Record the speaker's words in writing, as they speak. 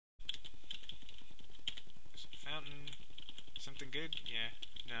good? Yeah.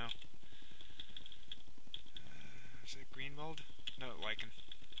 No. Is it green mold? No, lichen.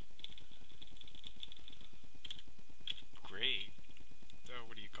 Gray. Oh,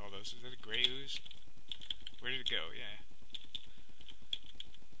 what do you call those? Is that a gray ooze? Where did it go? Yeah.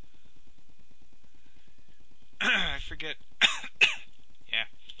 I forget. Yeah.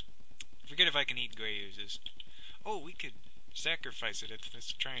 I forget if I can eat gray oozes. Oh, we could sacrifice it.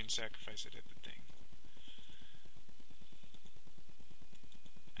 Let's try and sacrifice it at the thing.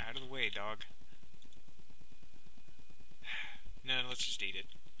 Out of the way, dog. No, let's just eat it.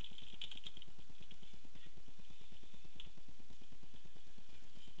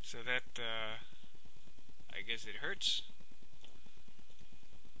 So that, I guess it hurts.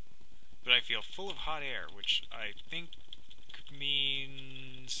 But I feel full of hot air, which I think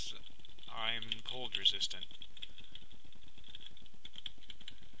means I'm cold resistant.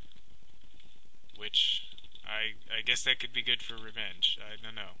 Which, I guess that could be good for revenge. I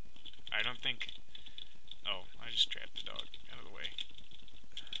don't know. I don't think... Oh, I just trapped the dog. Out of the way.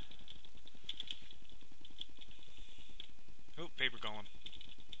 Oh, paper golem.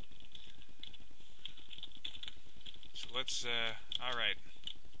 So let's, alright.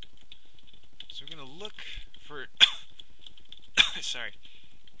 So we're gonna look for... Sorry.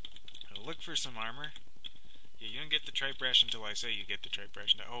 Gonna look for some armor. Yeah, you don't get the tripe brush until I say you get the tripe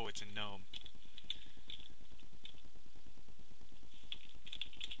brush. Oh, it's a gnome.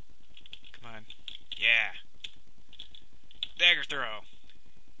 Come on. Yeah. Dagger throw.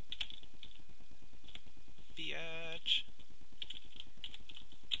 Biatch.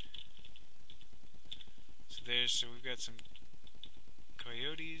 So we've got some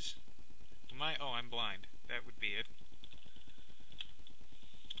coyotes. Oh, I'm blind. That would be it.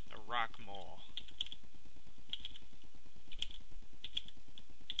 A rock mole.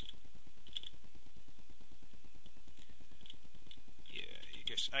 Yeah,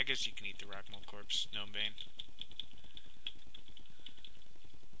 I guess you can eat the rock mole corpse, Gnome Bane.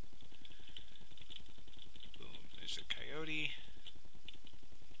 Boom, there's a coyote.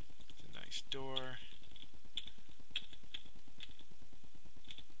 It's a nice door.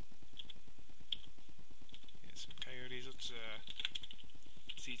 Yeah, some coyotes.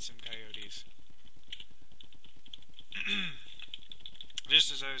 Let's eat some coyotes.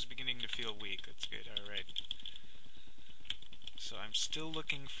 Just as I was beginning to feel weak. That's good, alright. So I'm still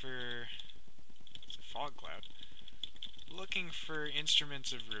looking for... It's a fog cloud. Looking for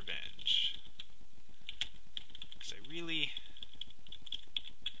instruments of revenge. Because I really...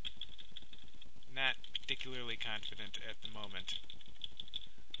 not particularly confident at the moment.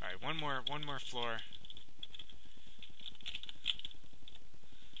 Alright, one more floor.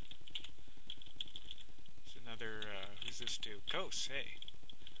 It's another, who's this to? Ghosts, hey.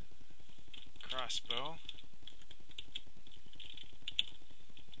 Crossbow.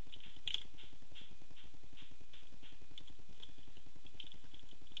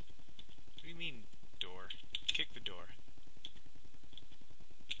 What do you mean, door? Kick the door.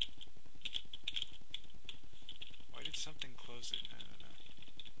 Why did something close it? I don't know.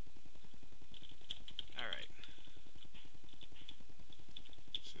 Alright.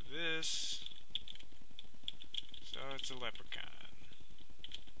 So this... So it's a leprechaun.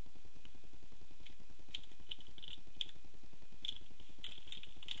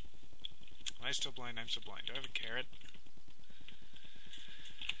 Am I still blind? I'm still blind. Do I have a carrot?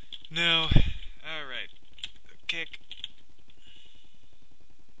 No. Alright. Kick.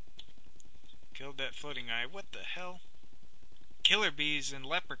 Killed that floating eye. What the hell? Killer bees and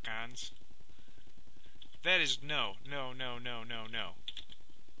leprechauns? That is no. No, no, no, no, no.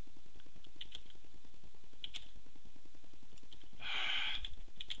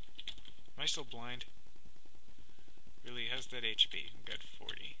 Am I still blind? Really, how's that HP? I've got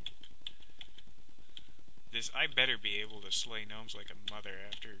 40. I better be able to slay gnomes like a mother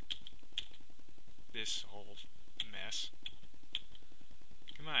after this whole mess.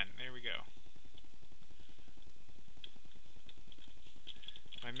 Come on, there we go.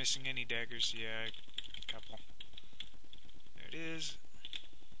 Am I missing any daggers? Yeah, a couple. There it is.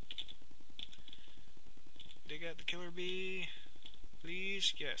 Dig out the killer bee.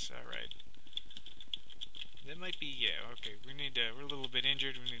 Please? Yes, alright. That might be, yeah, okay. We're a little bit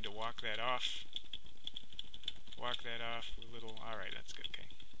injured. We need to walk that off. Walk that off a little. Alright, that's good, okay.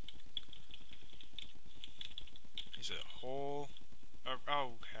 There's a hole.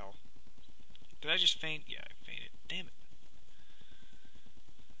 Oh, hell. Did I just faint? Yeah, I fainted. Damn it.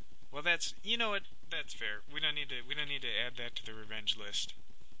 Well, that's, you know what? That's fair. We don't need to add that to the revenge list.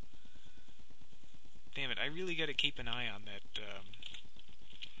 Damn it, I really gotta keep an eye on that,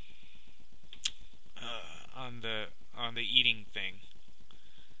 on the eating thing.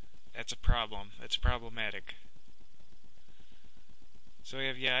 That's a problem. That's problematic. So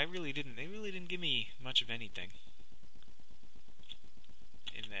yeah, they really didn't give me much of anything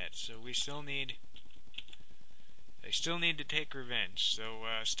in that. So I still need to take revenge. So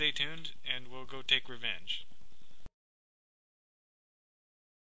stay tuned, and we'll go take revenge.